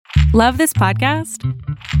Love this podcast?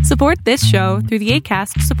 Support this show through the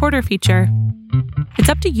Acast supporter feature. It's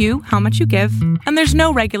up to you how much you give, and there's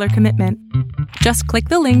no regular commitment. Just click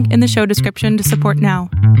the link in the show description to support now.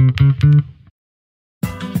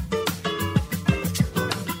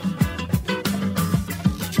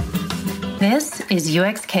 This is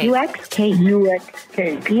UX Cake. UX Cake. UX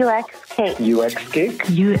Cake. UX Cake. UX Cake.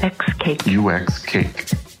 UX Cake. UX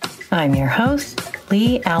Cake. I'm your host,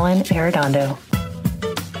 Lee Allen Arredondo.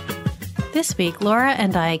 This week, Laura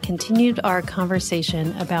and I continued our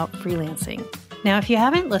conversation about freelancing. Now, if you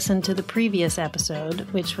haven't listened to the previous episode,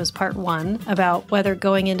 which was part 1, about whether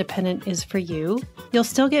going independent is for you, you'll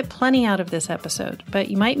still get plenty out of this episode, but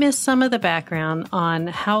you might miss some of the background on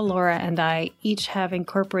how Laura and I each have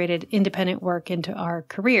incorporated independent work into our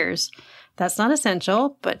careers. That's not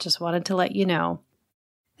essential, but just wanted to let you know.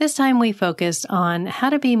 This time we focused on how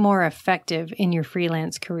to be more effective in your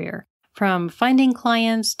freelance career, from finding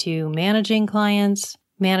clients to managing clients,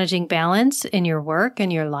 managing balance in your work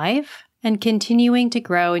and your life, and continuing to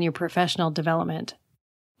grow in your professional development.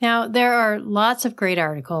 Now, there are lots of great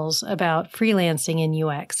articles about freelancing in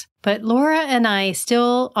UX, but Laura and I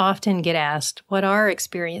still often get asked what our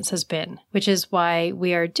experience has been, which is why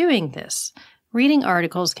we are doing this. Reading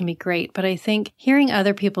articles can be great, but I think hearing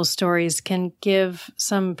other people's stories can give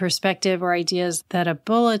some perspective or ideas that a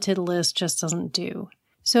bulleted list just doesn't do.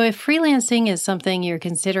 So if freelancing is something you're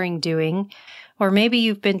considering doing, or maybe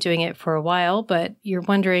you've been doing it for a while, but you're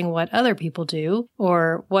wondering what other people do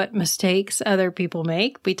or what mistakes other people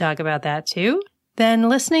make, we talk about that too, then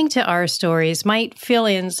listening to our stories might fill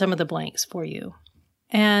in some of the blanks for you.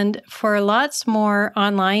 And for lots more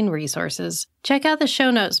online resources, check out the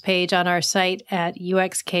show notes page on our site at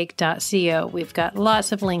uxcake.co. We've got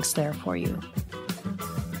lots of links there for you.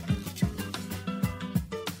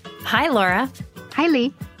 Hi, Laura. Hi,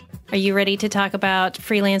 Lee. Are you ready to talk about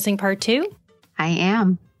freelancing part 2? I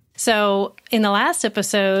am. So in the last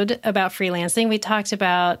episode about freelancing, we talked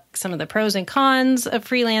about some of the pros and cons of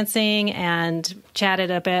freelancing and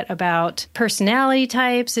chatted a bit about personality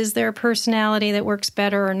types. Is there a personality that works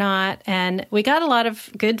better or not? And we got a lot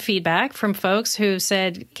of good feedback from folks who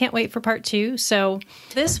said, can't wait for part 2. So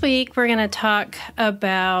this week, we're going to talk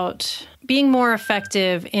about being more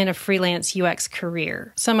effective in a freelance UX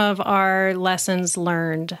career. Some of our lessons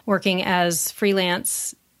learned working as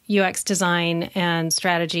freelance UX design and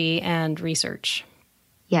strategy and research.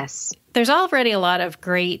 Yes. There's already a lot of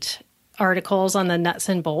great articles on the nuts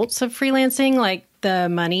and bolts of freelancing, like the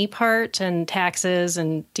money part and taxes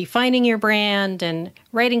and defining your brand and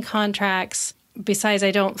writing contracts. Besides,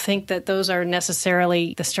 I don't think that those are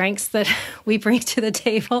necessarily the strengths that we bring to the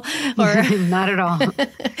table. Or Not at all.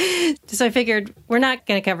 So I figured we're not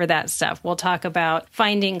going to cover that stuff. We'll talk about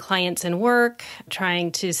finding clients and work,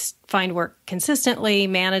 trying to find work consistently,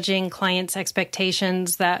 managing clients'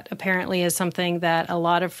 expectations. That apparently is something that a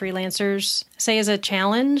lot of freelancers say is a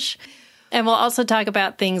challenge. And we'll also talk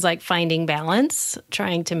about things like finding balance,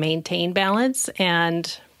 trying to maintain balance,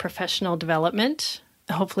 and professional development.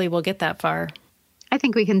 Hopefully we'll get that far. I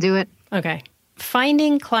think we can do it. Okay.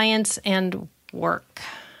 Finding clients and work.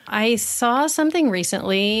 I saw something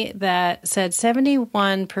recently that said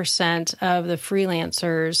 71% of the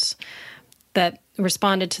freelancers that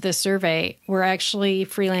responded to this survey were actually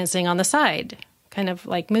freelancing on the side, kind of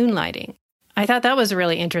like moonlighting. I thought that was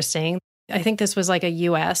really interesting. I think this was like a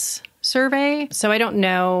US survey, so I don't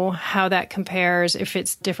know how that compares, if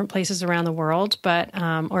it's different places around the world, but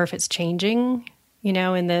or if it's changing, you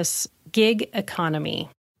know, in this gig economy.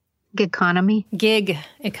 Gig economy? Gig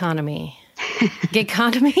economy. Gig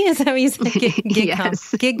economy? Is that what you said?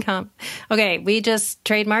 Yes. Gig comp. Okay, we just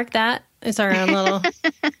trademarked that. It's our own little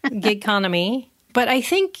gig economy. But I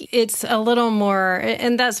think it's a little more,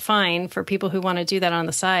 and that's fine for people who want to do that on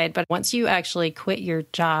the side. But once you actually quit your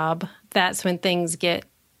job, that's when things get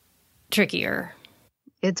trickier.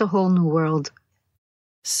 It's a whole new world.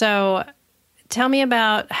 So tell me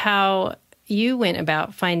about how you went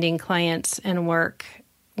about finding clients and work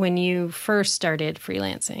when you first started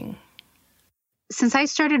freelancing. Since I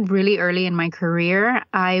started really early in my career,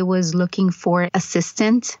 I was looking for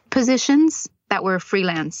assistant positions that were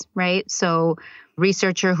freelance, right? So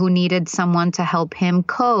researcher who needed someone to help him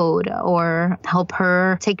code or help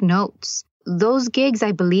her take notes. Those gigs,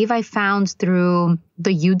 I believe I found through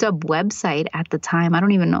the UW website at the time. I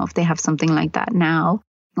don't even know if they have something like that now.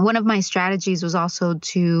 One of my strategies was also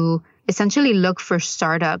to essentially look for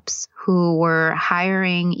startups who were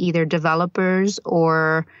hiring either developers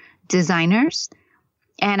or designers.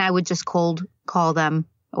 And I would just cold call them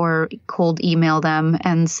or cold email them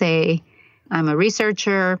and say, I'm a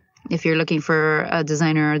researcher. If you're looking for a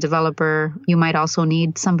designer or developer, you might also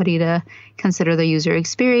need somebody to consider the user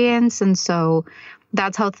experience. And so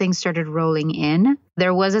that's how things started rolling in.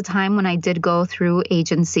 There was a time when I did go through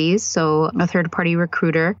agencies, so a third-party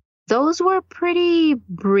recruiter. Those were pretty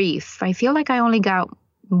brief. I feel like I only got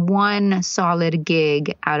one solid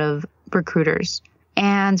gig out of recruiters.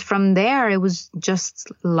 And from there, it was just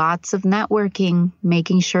lots of networking,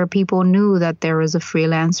 making sure people knew that there was a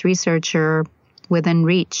freelance researcher within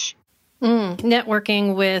reach.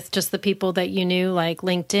 Networking with just the people that you knew, like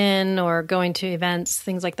LinkedIn or going to events,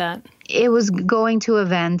 things like that. It was going to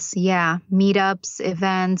events, meetups,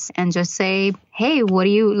 events, and just say, hey, what do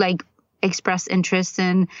you like? Express interest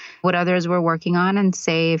in what others were working on and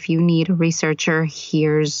say, if you need a researcher,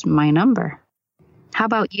 here's my number. How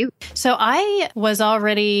about you? So I was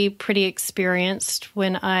already pretty experienced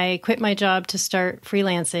when I quit my job to start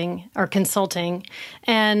freelancing or consulting.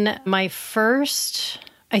 And my first,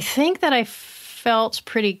 I think that I felt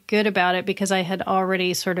pretty good about it because I had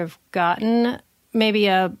already sort of gotten maybe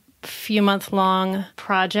a few month long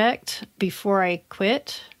project before I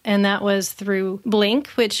quit. And that was through Blink,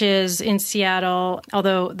 which is in Seattle,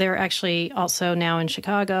 although they're actually also now in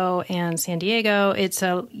Chicago and San Diego. It's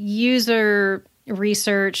a user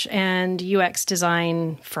research and UX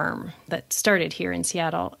design firm that started here in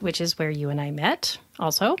Seattle, which is where you and I met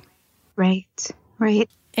also. Right.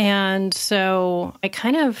 And so I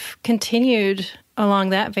kind of continued along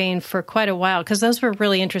that vein for quite a while because those were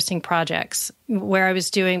really interesting projects where I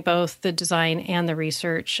was doing both the design and the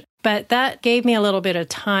research. But that gave me a little bit of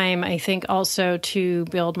time, I think, also to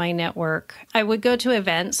build my network. I would go to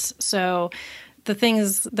events. So the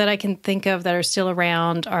things that I can think of that are still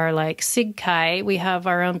around are like SIGCHI. We have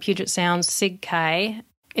our own Puget Sound SIGCHI.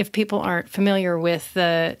 If people aren't familiar with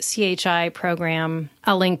the CHI program,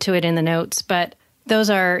 I'll link to it in the notes. But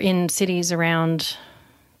those are in cities around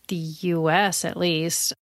the U.S. at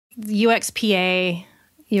least. UXPA,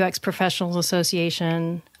 UX Professionals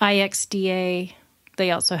Association, IXDA,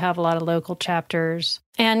 they also have a lot of local chapters.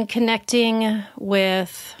 And connecting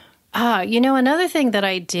with, another thing that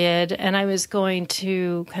I did, and I was going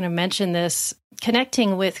to kind of mention this,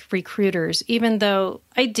 connecting with recruiters, even though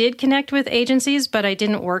I did connect with agencies, but I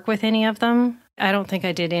didn't work with any of them. I don't think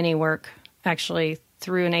I did any work actually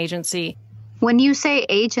through an agency. When you say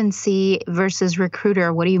agency versus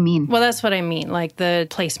recruiter, what do you mean? Well, that's what I mean, like the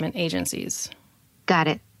placement agencies. Got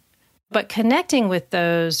it. But connecting with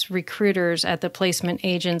those recruiters at the placement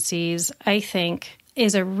agencies, I think,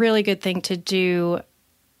 is a really good thing to do,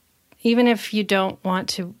 even if you don't want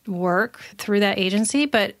to work through that agency.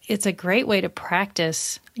 But it's a great way to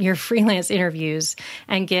practice your freelance interviews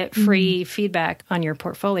and get free feedback on your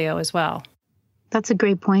portfolio as well. That's a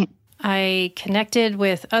great point. I connected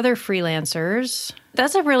with other freelancers.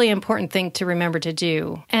 That's a really important thing to remember to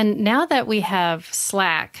do. And now that we have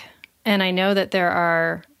Slack, and I know that there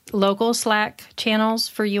are local Slack channels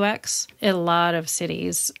for UX in a lot of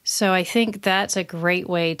cities. So I think that's a great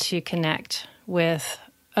way to connect with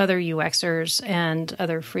other UXers and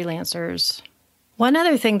other freelancers. One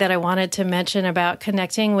other thing that I wanted to mention about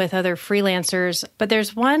connecting with other freelancers, but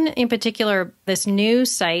there's one in particular, this new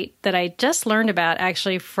site that I just learned about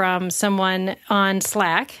actually from someone on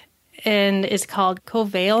Slack, and it's called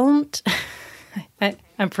Covalent.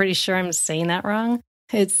 I'm pretty sure I'm saying that wrong.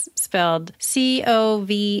 It's spelled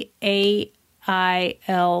Covailnt.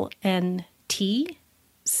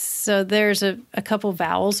 So there's a couple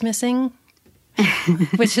vowels missing,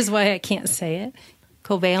 which is why I can't say it.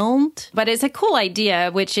 Covalent. But it's a cool idea,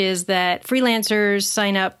 which is that freelancers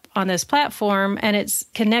sign up on this platform and it's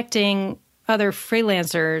connecting other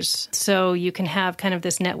freelancers so you can have kind of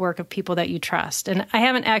this network of people that you trust. And I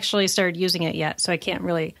haven't actually started using it yet, so I can't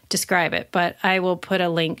really describe it, but I will put a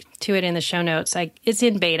link to it in the show notes. It's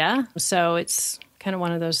in beta, so it's kind of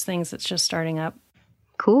one of those things that's just starting up.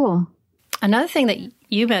 Cool. Another thing that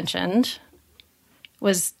you mentioned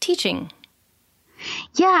was teaching.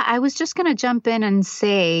 Yeah, I was just going to jump in and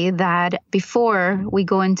say that before we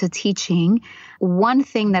go into teaching, one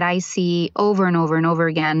thing that I see over and over and over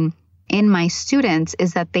again in my students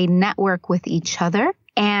is that they network with each other.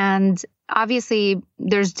 And obviously,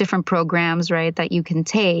 there's different programs, right, that you can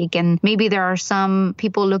take. And maybe there are some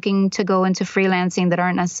people looking to go into freelancing that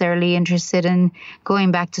aren't necessarily interested in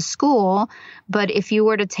going back to school. But if you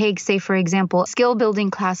were to take, say, for example, skill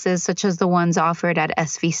building classes, such as the ones offered at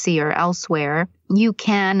SVC or elsewhere, you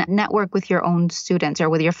can network with your own students or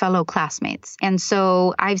with your fellow classmates. And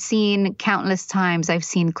so I've seen countless times, I've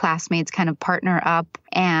seen classmates kind of partner up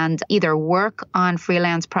and either work on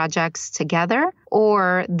freelance projects together,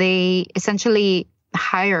 or they essentially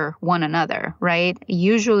hire one another, right?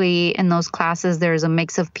 Usually in those classes, there's a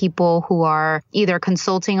mix of people who are either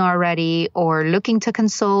consulting already or looking to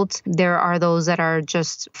consult. There are those that are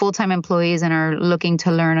just full-time employees and are looking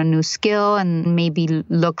to learn a new skill and maybe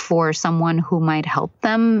look for someone who might help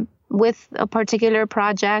them with a particular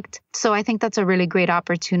project. So I think that's a really great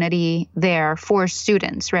opportunity there for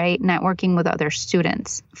students, right? Networking with other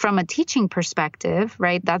students. From a teaching perspective,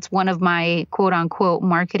 right? That's one of my quote unquote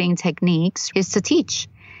marketing techniques is to teach.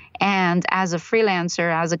 And as a freelancer,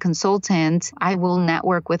 as a consultant, I will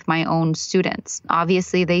network with my own students.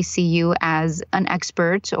 Obviously, they see you as an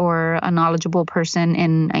expert or a knowledgeable person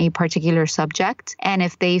in a particular subject. And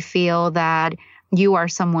if they feel that you are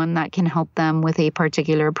someone that can help them with a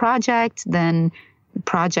particular project, then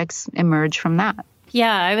projects emerge from that.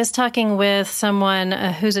 Yeah, I was talking with someone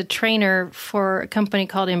who's a trainer for a company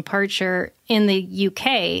called Imparture in the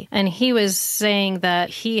UK, and he was saying that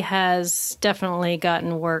he has definitely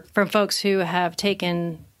gotten work from folks who have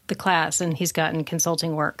taken the class, and he's gotten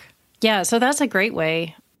consulting work. Yeah, so that's a great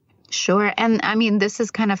way. Sure. And I mean, this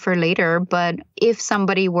is kind of for later, but if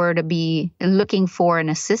somebody were to be looking for an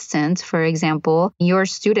assistant, for example, your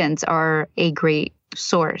students are a great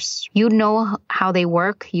source. You know how they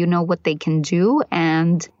work, you know what they can do,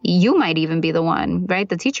 and you might even be the one, right?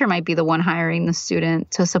 The teacher might be the one hiring the student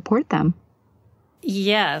to support them.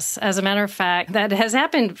 Yes. As a matter of fact, that has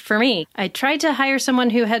happened for me. I tried to hire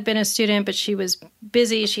someone who had been a student, but she was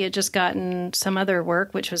busy. She had just gotten some other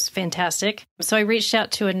work, which was fantastic. So I reached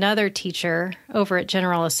out to another teacher over at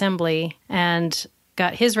General Assembly and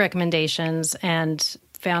got his recommendations and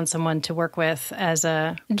found someone to work with as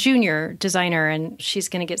a junior designer. And she's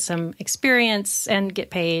going to get some experience and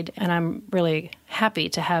get paid. And I'm really happy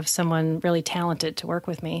to have someone really talented to work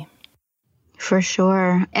with me. For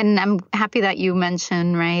sure. And I'm happy that you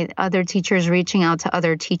mentioned, right, other teachers reaching out to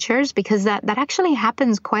other teachers, because that actually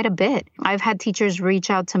happens quite a bit. I've had teachers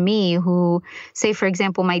reach out to me who, say, for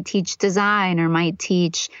example, might teach design or might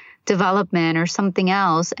teach development or something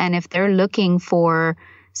else. And if they're looking for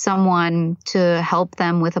someone to help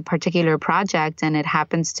them with a particular project and it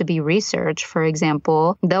happens to be research, for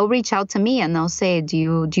example, they'll reach out to me and they'll say, do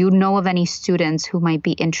you know of any students who might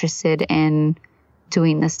be interested in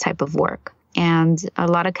doing this type of work? And a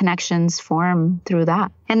lot of connections form through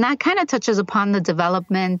that. And that kind of touches upon the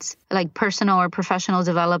development, like personal or professional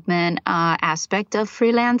development aspect of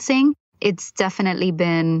freelancing. It's definitely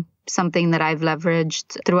been something that I've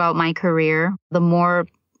leveraged throughout my career. The more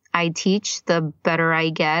I teach, the better I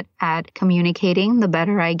get at communicating, the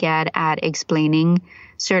better I get at explaining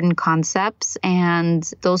certain concepts,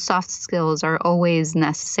 and those soft skills are always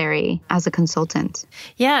necessary as a consultant.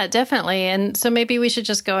 Yeah, definitely. And so maybe we should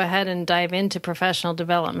just go ahead and dive into professional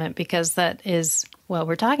development, because that is what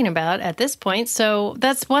we're talking about at this point. So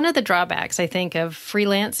that's one of the drawbacks, I think, of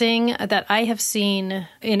freelancing that I have seen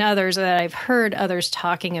in others, that I've heard others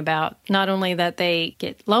talking about. Not only that they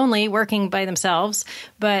get lonely working by themselves,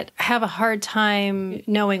 but have a hard time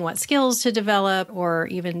knowing what skills to develop or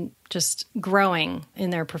even just growing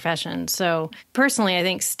in their profession. So personally, I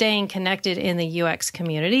think staying connected in the UX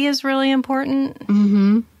community is really important.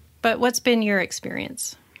 Mm-hmm. But what's been your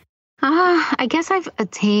experience? I guess I've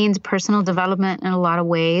attained personal development in a lot of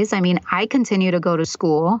ways. I mean, I continue to go to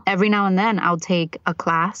school. Every now and then I'll take a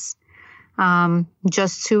class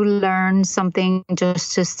just to learn something,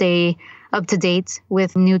 just to stay up to date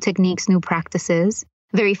with new techniques, new practices.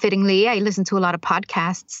 Very fittingly, I listen to a lot of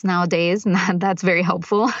podcasts nowadays, and that's very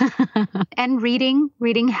helpful. And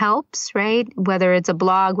reading helps, right? Whether it's a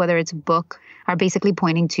blog, whether it's a book, are basically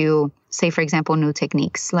pointing to, say, for example, new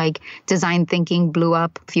techniques. Like design thinking blew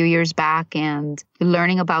up a few years back, and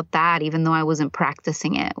learning about that, even though I wasn't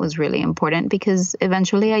practicing it, was really important, because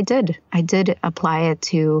eventually I did apply it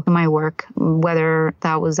to my work, whether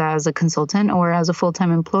that was as a consultant or as a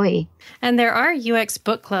full-time employee. And there are UX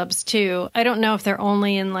book clubs too. I don't know if they're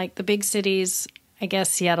only in like the big cities. I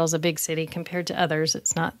guess Seattle's a big city compared to others.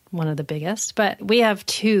 It's not one of the biggest, but we have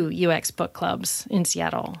 2 UX book clubs in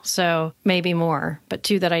Seattle. So maybe more, but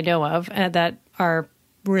 2 that I know of that are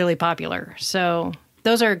really popular. So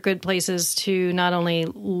those are good places to not only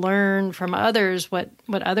learn from others what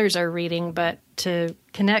others are reading, but to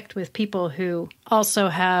connect with people who also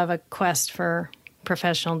have a quest for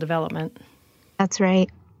professional development. That's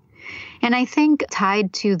right. And I think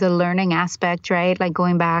tied to the learning aspect, right, like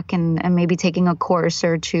going back and maybe taking a course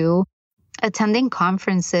or 2, attending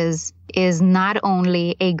conferences is not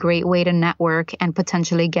only a great way to network and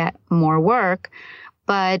potentially get more work,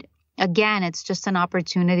 but again, it's just an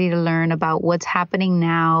opportunity to learn about what's happening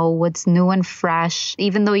now, what's new and fresh,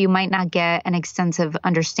 even though you might not get an extensive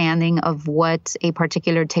understanding of what a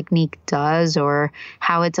particular technique does or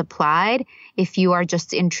how it's applied. If you are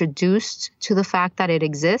just introduced to the fact that it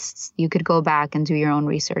exists, you could go back and do your own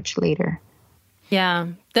research later. Yeah.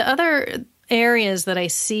 The other areas that I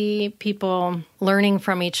see people learning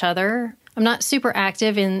from each other, I'm not super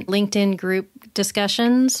active in LinkedIn group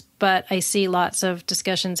discussions, but I see lots of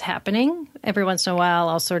discussions happening. Every once in a while,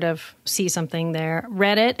 I'll sort of see something there.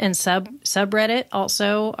 Reddit and subreddit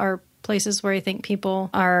also are places where I think people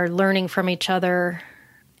are learning from each other.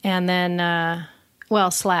 And then,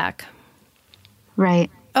 Slack. Right.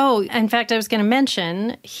 Oh, in fact, I was going to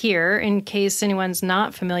mention here, in case anyone's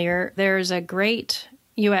not familiar, there's a great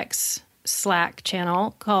UX Slack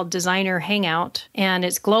channel called Designer Hangout, and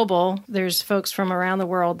it's global. There's folks from around the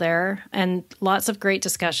world there and lots of great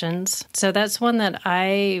discussions. So that's one that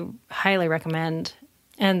I highly recommend.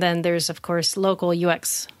 And then there's, of course, local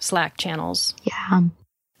UX Slack channels. Yeah.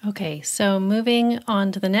 Okay, so moving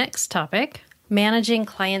on to the next topic, managing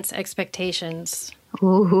clients' expectations.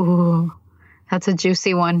 Ooh, that's a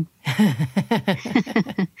juicy one.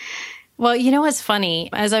 Well, you know what's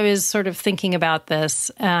funny? As I was sort of thinking about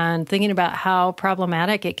this and thinking about how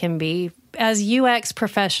problematic it can be, as UX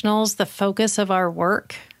professionals, the focus of our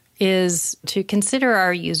work is to consider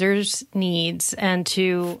our users' needs and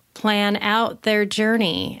to plan out their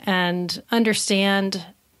journey and understand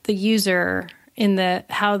the user in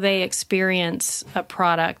how they experience a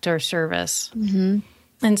product or service. Mm-hmm.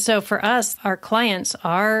 And so for us, our clients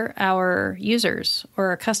are our users or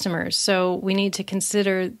our customers. So we need to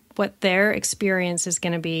consider what their experience is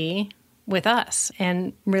going to be with us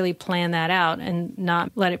and really plan that out and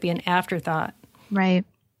not let it be an afterthought. Right.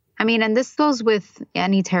 I mean, and this goes with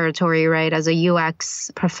any territory, right? As a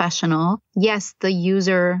UX professional, yes, the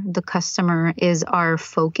user, the customer is our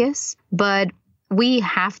focus, but we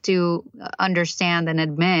have to understand and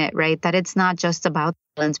admit, right, that it's not just about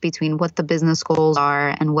balance between what the business goals are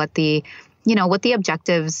and what the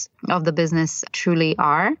objectives of the business truly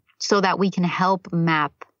are, so that we can help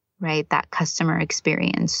map, right, that customer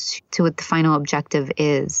experience to what the final objective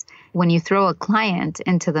is. When you throw a client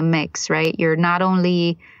into the mix, right, you're not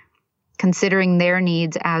only considering their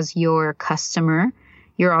needs as your customer,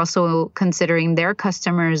 you're also considering their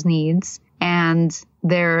customers' needs and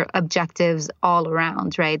their objectives all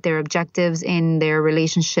around, right? Their objectives in their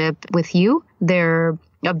relationship with you, their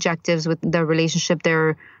objectives with the relationship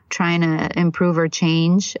they're trying to improve or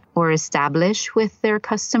change or establish with their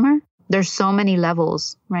customer. There's so many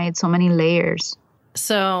levels, right? So many layers.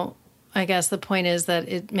 So I guess the point is that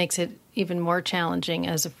it makes it even more challenging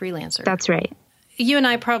as a freelancer. That's right. You and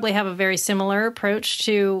I probably have a very similar approach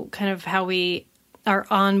to kind of how our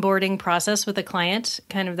onboarding process with a client,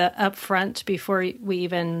 kind of the upfront before we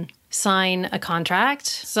even sign a contract.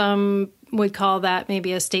 Some would call that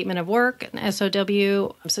maybe a statement of work, an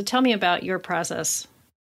SOW. So tell me about your process.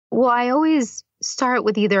 Well, I always start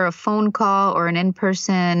with either a phone call or an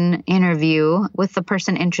in-person interview with the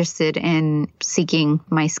person interested in seeking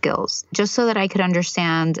my skills, just so that I could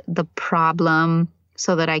understand the problem,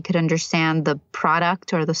 so that I could understand the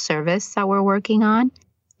product or the service that we're working on.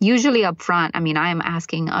 Usually up front, I mean, I'm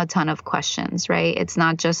asking a ton of questions, right? It's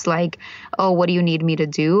not just like, oh, what do you need me to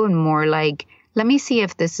do? And more like, let me see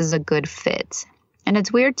if this is a good fit. And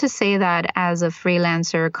it's weird to say that as a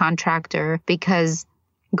freelancer contractor, because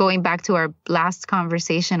going back to our last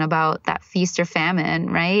conversation about that feast or famine,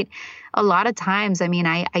 right? A lot of times, I mean,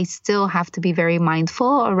 I still have to be very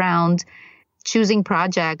mindful around choosing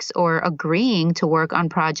projects or agreeing to work on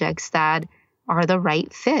projects that are the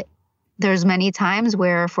right fit. There's many times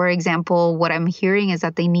where, for example, what I'm hearing is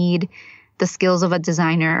that they need the skills of a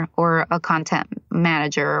designer or a content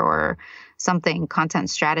manager or something,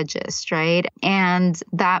 content strategist, right? And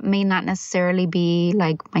that may not necessarily be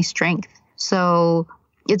like my strength. So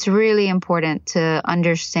it's really important to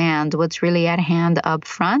understand what's really at hand up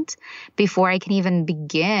front before I can even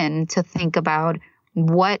begin to think about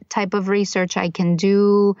what type of research I can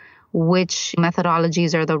do, which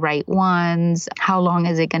methodologies are the right ones, how long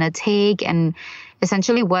is it going to take, and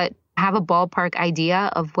essentially have a ballpark idea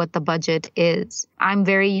of what the budget is. I'm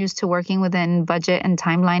very used to working within budget and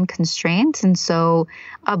timeline constraints. And so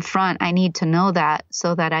upfront, I need to know that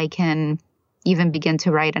so that I can even begin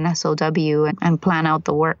to write an SOW and plan out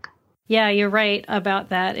the work. Yeah, you're right about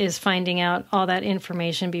that, is finding out all that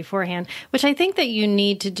information beforehand, which I think that you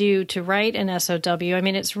need to do to write an SOW. I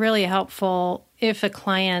mean, it's really helpful if a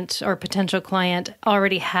client or potential client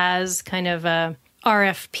already has kind of a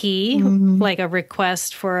RFP, like a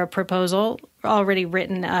request for a proposal already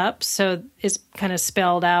written up. So it's kind of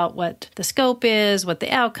spelled out what the scope is, what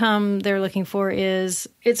the outcome they're looking for is.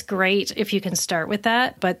 It's great if you can start with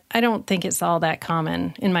that, but I don't think it's all that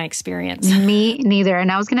common in my experience. Me neither.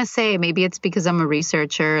 And I was going to say, maybe it's because I'm a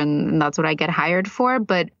researcher and that's what I get hired for,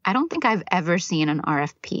 but I don't think I've ever seen an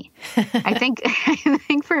RFP. I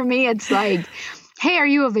think for me, it's like, hey, are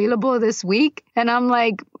you available this week? And I'm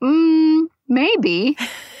like, maybe.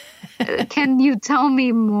 Can you tell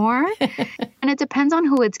me more? And it depends on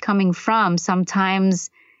who it's coming from. Sometimes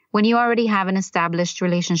when you already have an established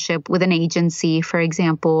relationship with an agency, for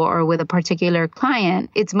example, or with a particular client,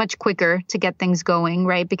 it's much quicker to get things going,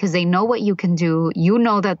 right? Because they know what you can do. You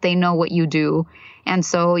know that they know what you do. And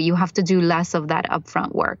so you have to do less of that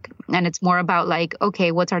upfront work. And it's more about like,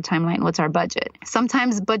 okay, what's our timeline? What's our budget?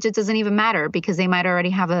 Sometimes budget doesn't even matter because they might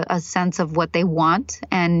already have a sense of what they want,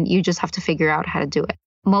 and you just have to figure out how to do it.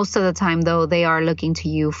 Most of the time, though, they are looking to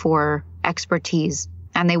you for expertise,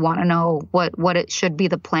 and they want to know what it should be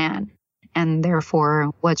the plan, and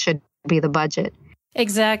therefore what should be the budget.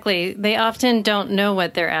 Exactly. They often don't know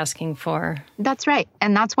what they're asking for. That's right.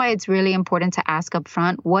 And that's why it's really important to ask up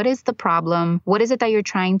front, what is the problem? What is it that you're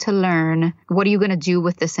trying to learn? What are you going to do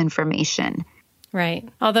with this information? Right.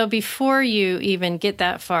 Although before you even get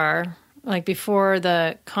that far, like before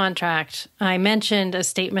the contract, I mentioned a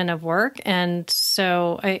statement of work. And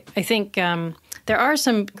so I think there are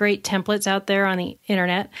some great templates out there on the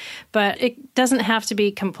internet, but it doesn't have to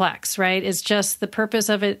be complex, right? It's just the purpose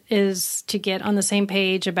of it is to get on the same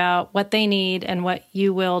page about what they need and what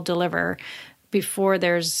you will deliver before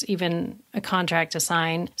there's even a contract to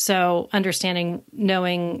sign. So understanding,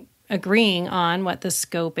 knowing, agreeing on what the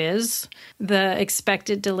scope is, the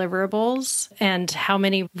expected deliverables, and how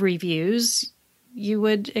many reviews you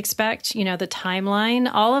would expect, the timeline,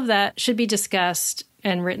 all of that should be discussed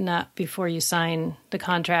and written up before you sign the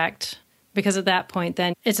contract, because at that point,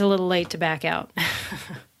 then it's a little late to back out.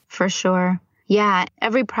 For sure. Yeah,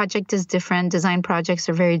 every project is different. Design projects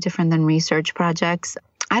are very different than research projects.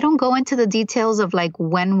 I don't go into the details of like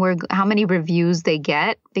how many reviews they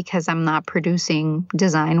get because I'm not producing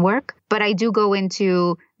design work, but I do go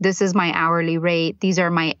into, this is my hourly rate. These are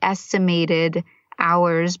my estimated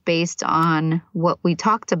hours based on what we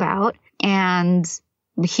talked about. And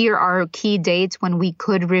here are key dates when we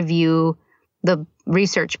could review the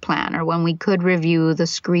research plan, or when we could review the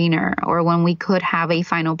screener, or when we could have a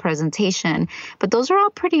final presentation. But those are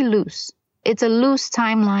all pretty loose. It's a loose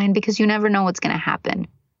timeline because you never know what's going to happen.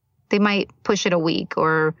 They might push it a week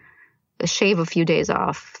or shave a few days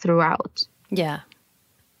off throughout. Yeah.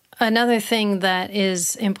 Another thing that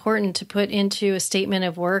is important to put into a statement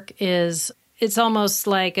of work is it's almost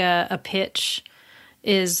like a pitch,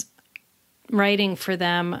 is writing for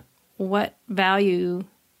them what value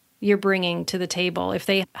you're bringing to the table. If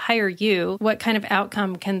they hire you, what kind of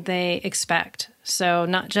outcome can they expect? So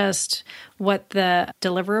not just what the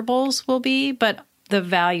deliverables will be, but the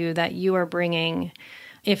value that you are bringing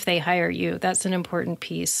if they hire you. That's an important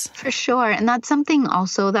piece. For sure. And that's something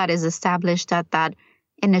also that is established at that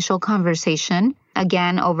initial conversation,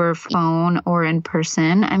 again, over phone or in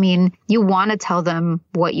person. I mean, you want to tell them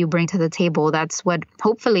what you bring to the table. That's what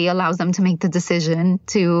hopefully allows them to make the decision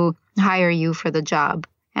to hire you for the job.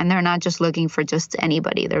 And they're not just looking for just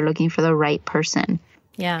anybody. They're looking for the right person.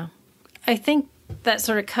 Yeah. I think that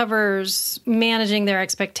sort of covers managing their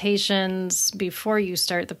expectations before you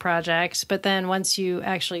start the project. But then once you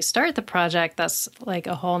actually start the project, that's like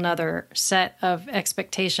a whole nother set of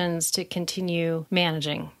expectations to continue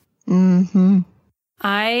managing. Mm-hmm.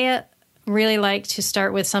 I really like to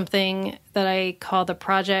start with something that I call the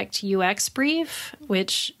project UX brief,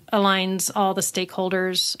 which aligns all the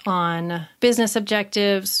stakeholders on business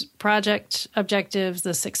objectives, project objectives,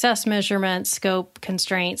 the success measurement, scope,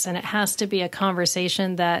 constraints, and it has to be a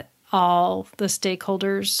conversation that all the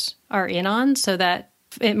stakeholders are in on, so that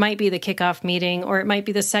it might be the kickoff meeting, or it might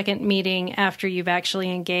be the second meeting after you've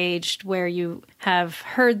actually engaged, where you have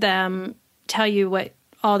heard them tell you what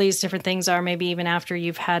all these different things are, maybe even after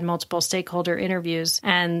you've had multiple stakeholder interviews,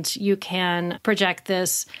 and you can project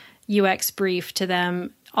this UX brief to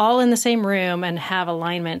them all in the same room and have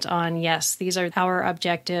alignment on, yes, these are our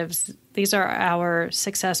objectives, these are our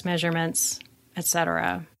success measurements,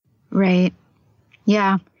 etc. Right.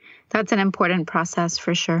 Yeah, that's an important process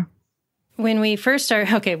for sure. When we first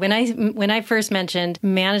started, when I first mentioned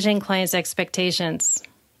managing clients' expectations,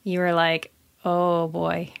 you were like, oh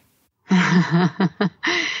boy.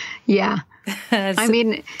 Yeah. I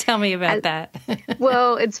mean, tell me about that.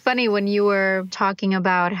 Well, it's funny when you were talking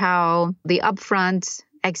about how the upfront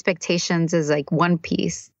expectations is like one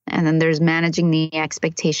piece. And then there's managing the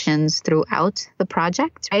expectations throughout the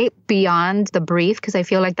project, right? Beyond the brief, because I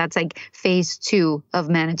feel like that's like phase 2 of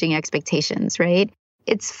managing expectations, right?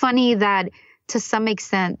 It's funny that to some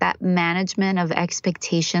extent that management of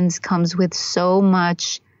expectations comes with so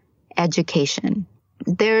much education.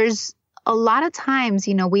 There's a lot of times,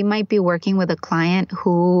 we might be working with a client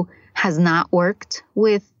who has not worked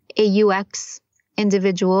with a UX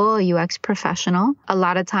individual, a UX professional. A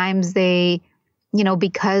lot of times they,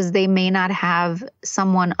 because they may not have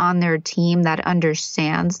someone on their team that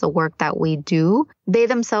understands the work that we do, they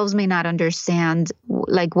themselves may not understand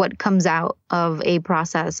like what comes out of a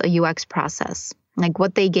process, a UX process, like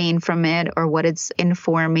what they gain from it or what it's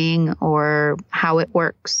informing or how it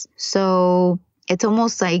works. So it's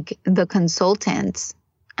almost like the consultant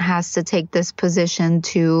has to take this position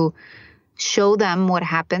to show them what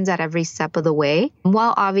happens at every step of the way,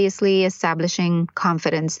 while obviously establishing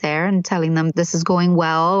confidence there and telling them this is going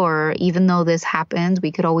well, or even though this happens,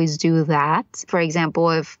 we could always do that. For example,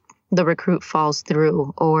 if the recruit falls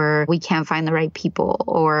through, or we can't find the right people,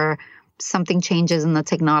 or something changes in the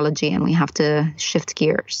technology and we have to shift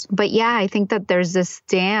gears. But yeah, I think that there's this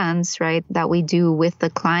dance, right, that we do with the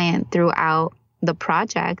client throughout the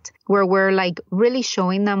project where we're like really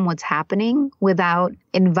showing them what's happening without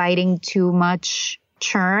inviting too much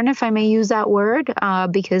churn, if I may use that word,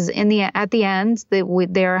 because at the end,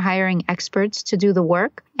 they're hiring experts to do the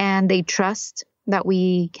work and they trust that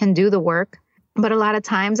we can do the work. But a lot of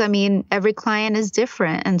times, every client is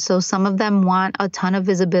different. And so some of them want a ton of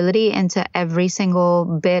visibility into every single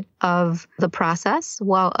bit of the process,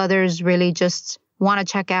 while others really just want to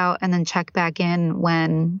check out and then check back in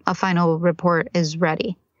when a final report is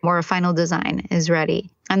ready or a final design is ready.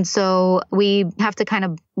 And so we have to kind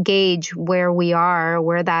of gauge where we are,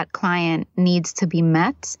 where that client needs to be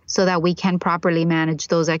met so that we can properly manage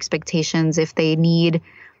those expectations if they need,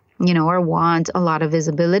 or want a lot of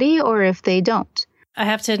visibility or if they don't. I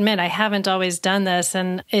have to admit, I haven't always done this,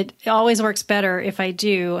 and it always works better if I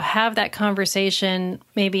do have that conversation,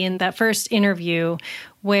 maybe in that first interview,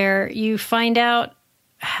 where you find out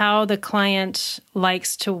how the client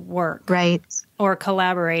likes to work. Right. Or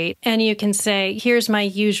collaborate. And you can say, here's my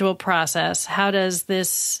usual process. How does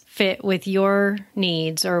this fit with your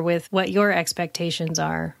needs or with what your expectations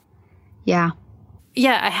are? Yeah.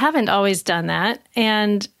 Yeah, I haven't always done that,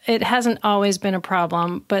 and it hasn't always been a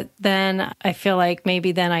problem, but then I feel like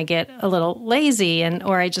maybe then I get a little lazy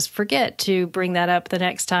or I just forget to bring that up the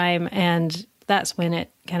next time, and that's when it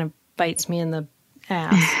kind of bites me in the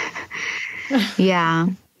ass. Yeah.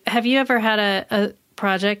 Have you ever had a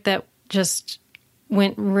project that just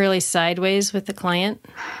went really sideways with the client?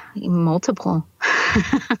 Multiple.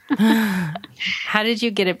 How did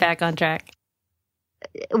you get it back on track?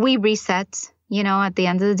 We reset. At the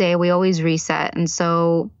end of the day, we always reset. And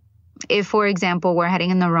so if, for example, we're heading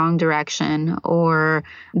in the wrong direction or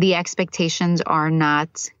the expectations are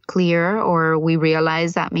not clear, or we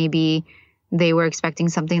realize that maybe they were expecting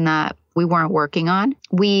something that we weren't working on,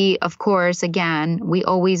 we, of course, again, we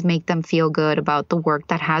always make them feel good about the work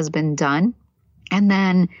that has been done, and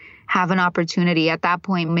then have an opportunity at that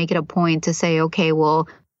point, make it a point to say, okay, well,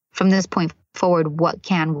 from this point forward, what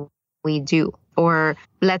can we do? Or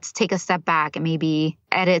let's take a step back and maybe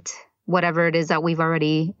edit whatever it is that we've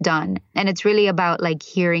already done. And it's really about like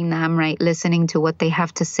hearing them, right? Listening to what they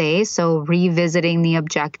have to say. So revisiting the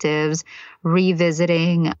objectives,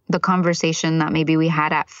 revisiting the conversation that maybe we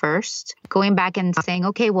had at first, going back and saying,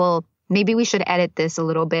 okay, well, maybe we should edit this a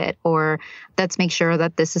little bit, or let's make sure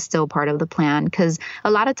that this is still part of the plan. Because a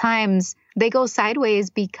lot of times they go sideways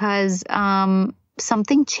because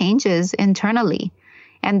something changes internally.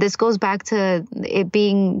 And this goes back to it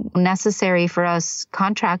being necessary for us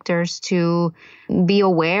contractors to be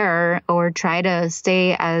aware or try to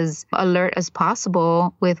stay as alert as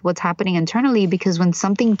possible with what's happening internally, because when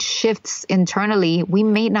something shifts internally, we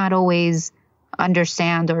may not always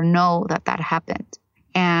understand or know that that happened.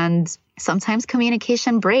 And sometimes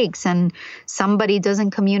communication breaks and somebody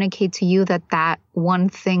doesn't communicate to you that that one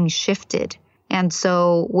thing shifted. And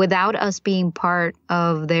so without us being part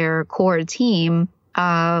of their core team,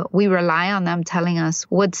 we rely on them telling us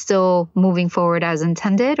what's still moving forward as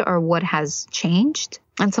intended or what has changed.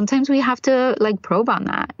 And sometimes we have to like probe on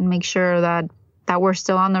that and make sure that we're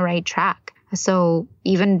still on the right track. So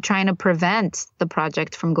even trying to prevent the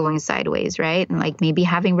project from going sideways, right? And like maybe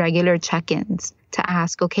having regular check-ins to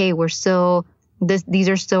ask, okay, these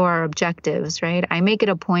are still our objectives, right? I make it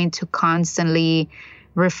a point to constantly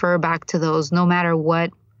refer back to those no matter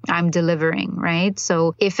what I'm delivering, right?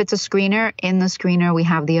 So if it's a screener, in the screener, we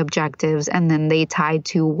have the objectives and then they tie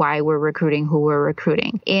to why we're recruiting, who we're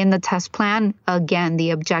recruiting. In the test plan, again,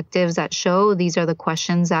 the objectives that show these are the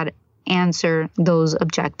questions that answer those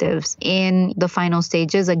objectives. In the final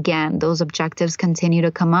stages, again, those objectives continue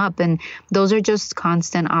to come up, and those are just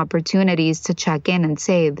constant opportunities to check in and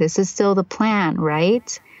say, this is still the plan,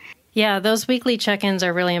 right? Yeah, those weekly check-ins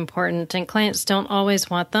are really important, and clients don't always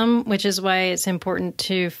want them, which is why it's important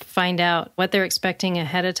to find out what they're expecting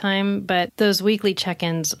ahead of time. But those weekly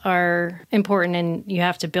check-ins are important, and you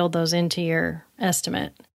have to build those into your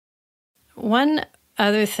estimate. One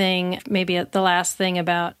other thing, maybe the last thing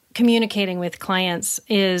about communicating with clients,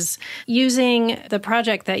 is using the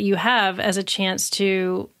project that you have as a chance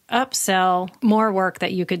to upsell more work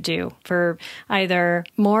that you could do for either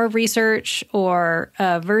more research or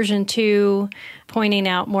version 2, pointing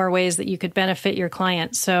out more ways that you could benefit your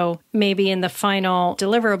client. So maybe in the final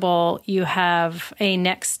deliverable, you have a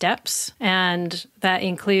next steps, and that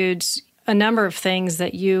includes a number of things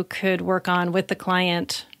that you could work on with the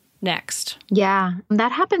client next. Yeah,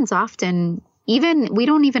 that happens often. We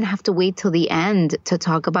don't even have to wait till the end to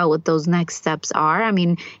talk about what those next steps are. I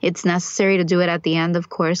mean, it's necessary to do it at the end, of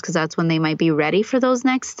course, because that's when they might be ready for those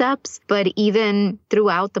next steps. But even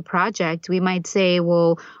throughout the project, we might say,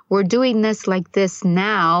 well, we're doing this like this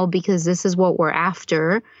now because this is what we're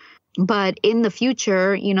after. But in the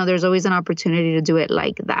future, there's always an opportunity to do it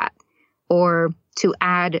like that or to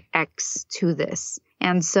add X to this.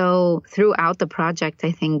 And so throughout the project,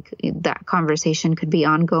 I think that conversation could be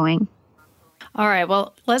ongoing. All right.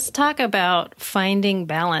 Well, let's talk about finding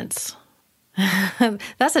balance.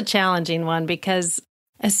 That's a challenging one because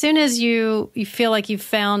as soon as you feel like you've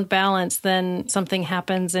found balance, then something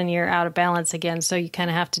happens and you're out of balance again. So you kind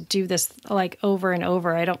of have to do this like over and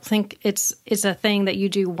over. I don't think it's a thing that you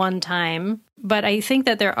do one time, but I think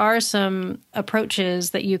that there are some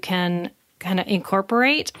approaches that you can kind of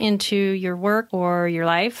incorporate into your work or your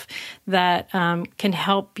life that can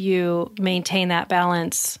help you maintain that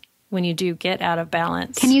balance when you do get out of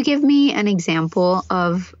balance. Can you give me an example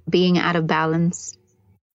of being out of balance?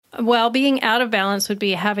 Well, being out of balance would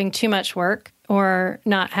be having too much work or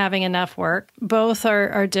not having enough work. Both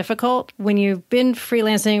are difficult. When you've been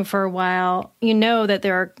freelancing for a while, you know that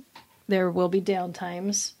there will be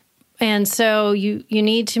downtimes. And so you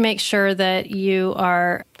need to make sure that you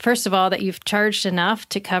are, first of all, that you've charged enough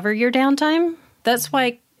to cover your downtime. That's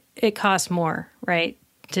why it costs more, right,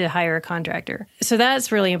 to hire a contractor. So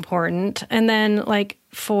that's really important. And then like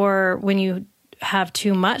for when you have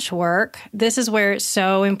too much work, this is where it's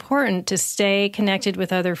so important to stay connected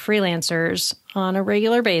with other freelancers on a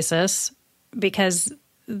regular basis because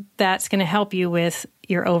that's going to help you with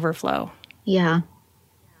your overflow. Yeah,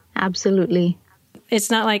 absolutely. It's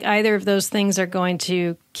not like either of those things are going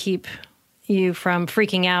to keep you from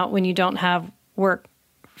freaking out when you don't have work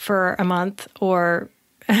for a month or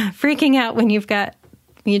freaking out when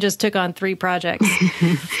you just took on 3 projects.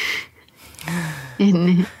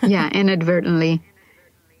 Inadvertently.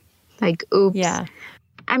 Like, oops. Yeah.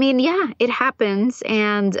 I mean, yeah, it happens.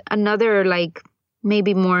 And another, like,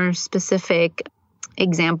 maybe more specific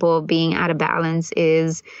example of being out of balance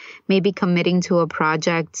is maybe committing to a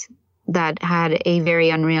project that had a very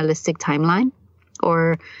unrealistic timeline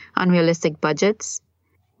or unrealistic budgets.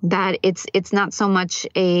 That it's not so much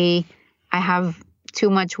I have too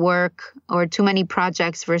much work or too many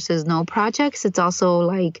projects versus no projects. It's also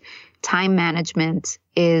like time management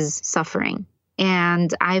is suffering.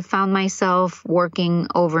 And I found myself working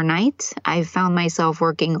overnight. I found myself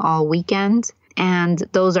working all weekend. And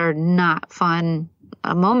those are not fun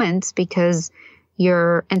moments because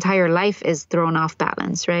your entire life is thrown off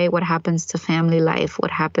balance, right? What happens to family life?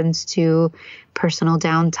 What happens to personal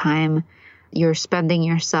downtime? You're spending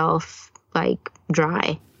yourself like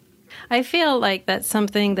dry. I feel like that's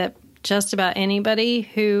something that just about anybody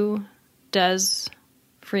who does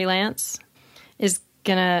freelance is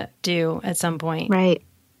going to do at some point. Right.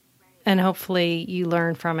 And hopefully you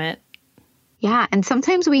learn from it. Yeah. And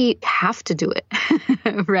sometimes we have to do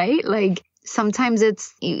it, right? Like sometimes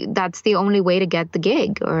that's the only way to get the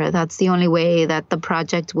gig, or that's the only way that the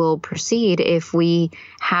project will proceed if we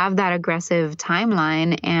have that aggressive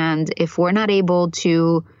timeline. And if we're not able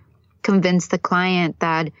to convince the client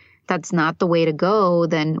that that's not the way to go,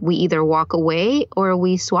 then we either walk away or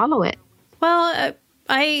we swallow it. Well,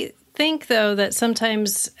 I think, though, that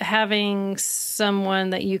sometimes having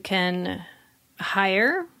someone that you can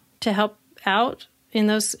hire to help out in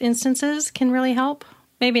those instances can really help.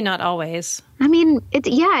 Maybe not always. I mean,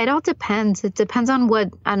 it all depends. It depends on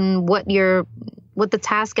what the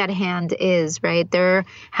task at hand is, right? There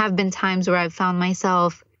have been times where I've found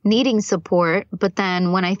myself needing support. But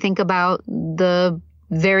then when I think about the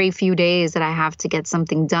very few days that I have to get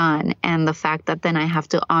something done and the fact that then I have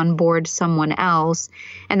to onboard someone else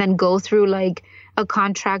and then go through like a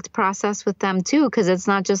contract process with them too, because it's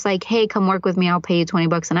not just like, hey, come work with me, I'll pay you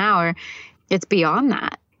 $20 an hour. It's beyond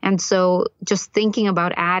that. And so just thinking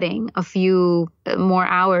about adding a few more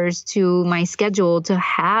hours to my schedule to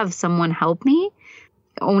have someone help me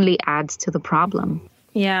only adds to the problem.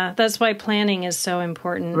 Yeah, that's why planning is so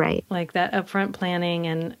important. Right. Like that upfront planning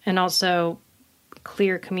and also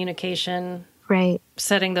clear communication. Right.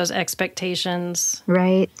 Setting those expectations.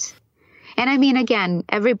 Right. And I mean, again,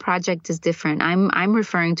 every project is different. I'm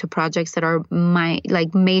referring to projects that are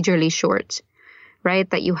majorly short, right?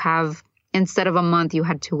 That you have, instead of a month, you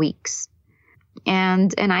had 2 weeks.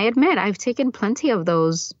 And I admit I've taken plenty of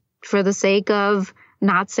those for the sake of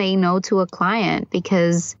not saying no to a client,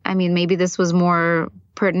 because I mean, maybe this was more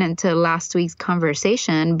pertinent to last week's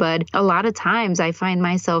conversation, but a lot of times I find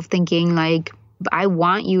myself thinking like, I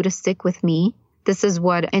want you to stick with me. This is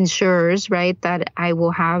what ensures, right, that I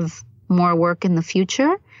will have more work in the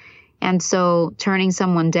future. And so turning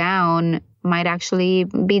someone down might actually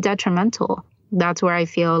be detrimental. That's where I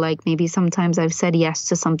feel like maybe sometimes I've said yes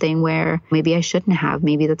to something where maybe I shouldn't have.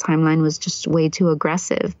 Maybe the timeline was just way too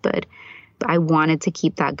aggressive, but I wanted to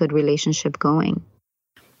keep that good relationship going.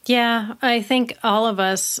 Yeah, I think all of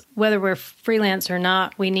us, whether we're freelance or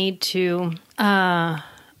not, we need to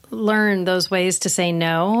learn those ways to say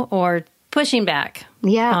no or pushing back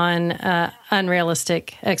on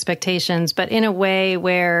unrealistic expectations, but in a way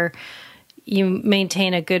where you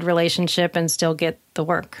maintain a good relationship and still get the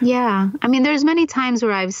work. Yeah. I mean, there's many times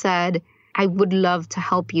where I've said, I would love to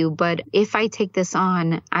help you, but if I take this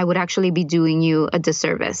on, I would actually be doing you a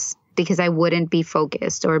disservice because I wouldn't be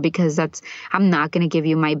focused or because I'm not going to give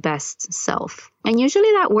you my best self. And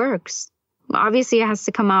usually that works. Obviously, it has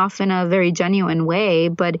to come off in a very genuine way,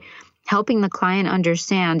 but helping the client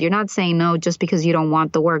understand, you're not saying no just because you don't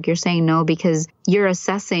want the work. You're saying no because you're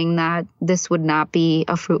assessing that this would not be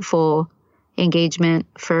a fruitful engagement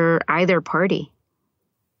for either party.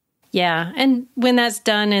 Yeah. And when that's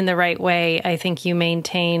done in the right way, I think you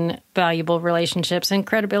maintain valuable relationships and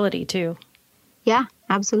credibility too. Yeah,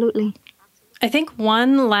 absolutely. I think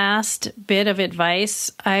one last bit of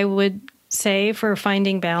advice I would say for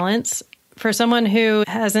finding balance for someone who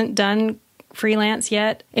hasn't done freelance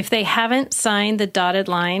yet, if they haven't signed the dotted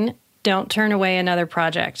line, don't turn away another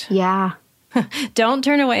project. Yeah. Don't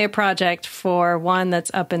turn away a project for one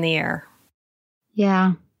that's up in the air.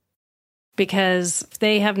 Yeah. Because if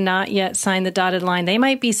they have not yet signed the dotted line, they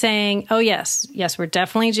might be saying, oh, yes, we're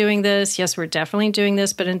definitely doing this. Yes, we're definitely doing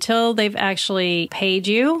this. But until they've actually paid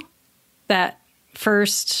you that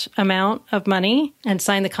first amount of money and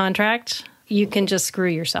signed the contract, you can just screw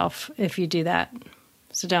yourself if you do that.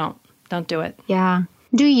 So don't do it. Yeah.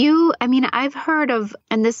 I've heard of,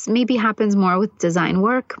 and this maybe happens more with design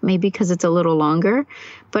work, maybe because it's a little longer,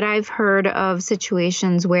 but I've heard of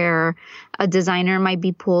situations where a designer might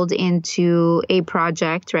be pulled into a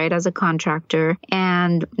project, right, as a contractor,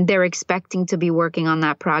 and they're expecting to be working on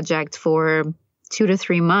that project for 2 to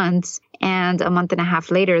 3 months. And a month and a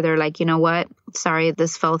half later, they're like, you know what? Sorry,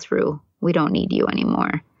 this fell through. We don't need you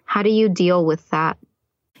anymore. How do you deal with that?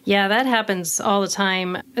 Yeah, that happens all the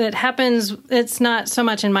time. It's not so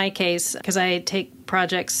much in my case because I take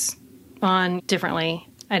projects on differently.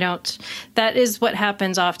 That is what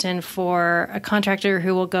happens often for a contractor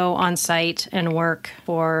who will go on site and work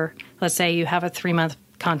for, let's say you have a 3-month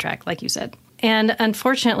contract, like you said. And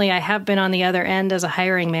unfortunately, I have been on the other end as a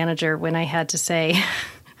hiring manager when I had to say,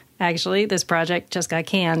 actually, this project just got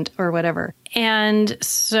canned or whatever. And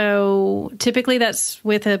so typically that's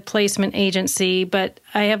with a placement agency, but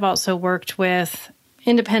I have also worked with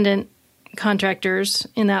independent contractors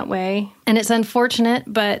in that way. And it's unfortunate,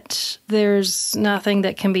 but there's nothing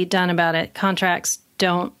that can be done about it. Contracts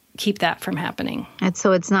don't keep that from happening. And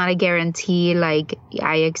so it's not a guarantee like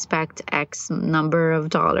I expect X number of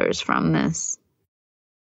dollars from this.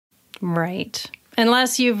 Right.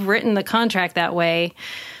 Unless you've written the contract that way,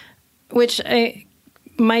 which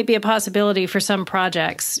might be a possibility for some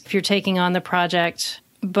projects if you're taking on the project.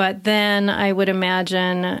 But then I would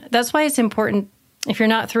imagine that's why it's important if you're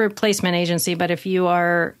not through a placement agency, but if you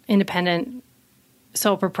are independent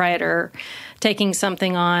sole proprietor taking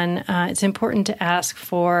something on, it's important to ask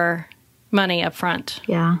for money up front.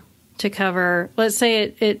 Yeah. To cover, let's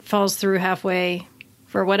say it falls through halfway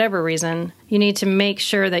for whatever reason. You need to make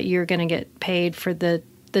sure that you're going to get paid for the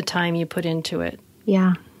time you put into it.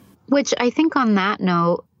 Yeah. Which I think on that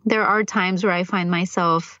note, there are times where I find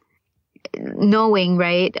myself knowing,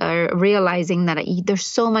 right, or realizing that there's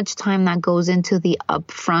so much time that goes into the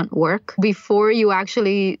upfront work before you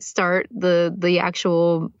actually start the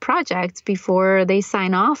actual project, before they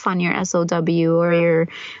sign off on your SOW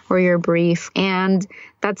or your brief. And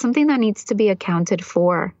that's something that needs to be accounted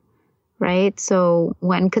for, right? So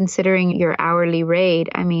when considering your hourly rate,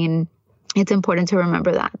 I mean, it's important to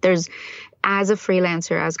remember that as a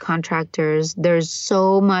freelancer, as contractors, there's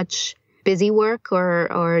so much busy work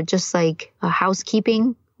or just like a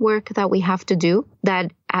housekeeping work that we have to do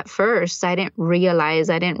that at first I didn't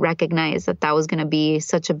recognize that was going to be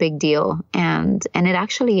such a big deal. And it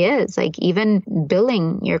actually is. Like, even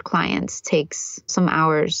billing your clients takes some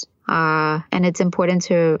hours. And it's important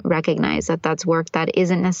to recognize that that's work that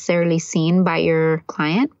isn't necessarily seen by your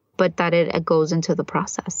client, but that it goes into the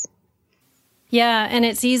process. Yeah, and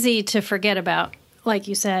it's easy to forget about. Like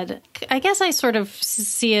you said, I guess I sort of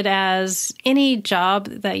see it as any job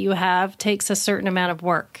that you have takes a certain amount of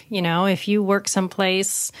work. You know, if you work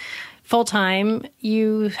someplace full time,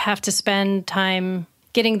 you have to spend time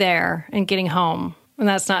getting there and getting home. And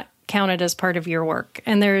that's not counted as part of your work.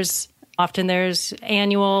 And there's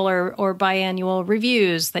annual or biannual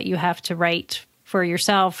reviews that you have to write for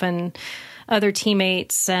yourself and other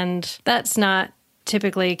teammates. And that's not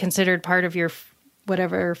typically considered part of your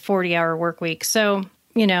whatever 40-hour work week. So,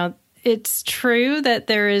 you know, it's true that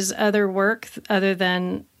there is other work other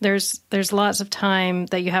than there's lots of time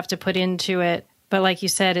that you have to put into it. But like you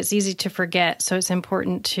said, it's easy to forget. So it's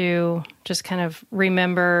important to just kind of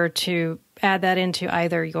remember to add that into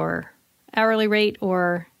either your hourly rate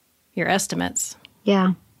or your estimates.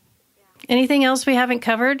 Yeah. Anything else we haven't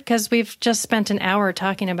covered? Because we've just spent an hour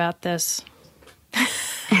talking about this.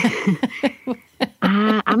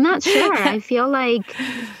 I'm not sure. I feel like,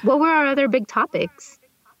 what were our other big topics?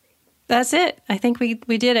 That's it. I think we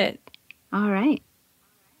did it. All right.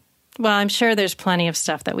 Well, I'm sure there's plenty of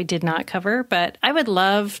stuff that we did not cover, but I would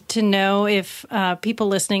love to know if people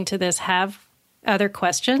listening to this have other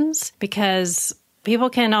questions, because people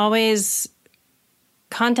can always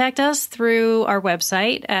contact us through our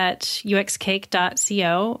website at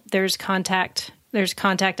uxcake.co. There's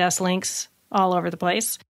contact us links all over the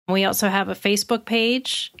place. We also have a Facebook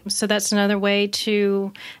page, so that's another way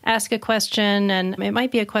to ask a question, and it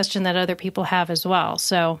might be a question that other people have as well.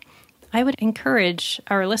 So I would encourage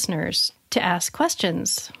our listeners to ask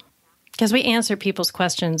questions, because we answer people's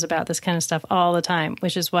questions about this kind of stuff all the time,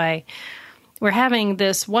 which is why we're having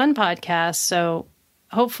this one podcast, so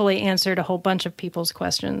hopefully answered a whole bunch of people's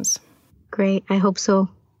questions. Great. I hope so.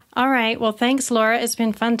 All right. Well, thanks, Laura. It's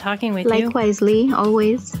been fun talking with you. Likewise, Lee.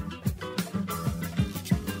 Always.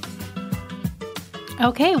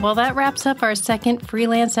 Okay, well, that wraps up our second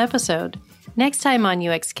freelance episode. Next time on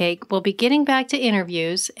UX Cake, we'll be getting back to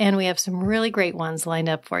interviews, and we have some really great ones lined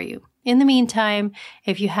up for you. In the meantime,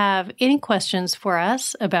 if you have any questions for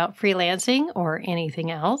us about freelancing or anything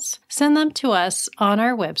else, send them to us on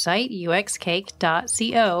our website,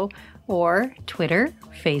 uxcake.co, or Twitter,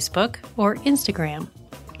 Facebook, or Instagram.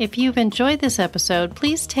 If you've enjoyed this episode,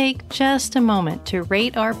 please take just a moment to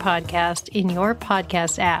rate our podcast in your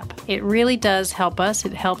podcast app. It really does help us.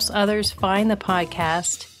 It helps others find the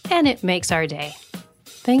podcast, and it makes our day.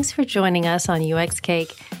 Thanks for joining us on UX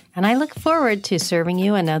Cake, and I look forward to serving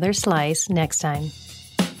you another slice next time.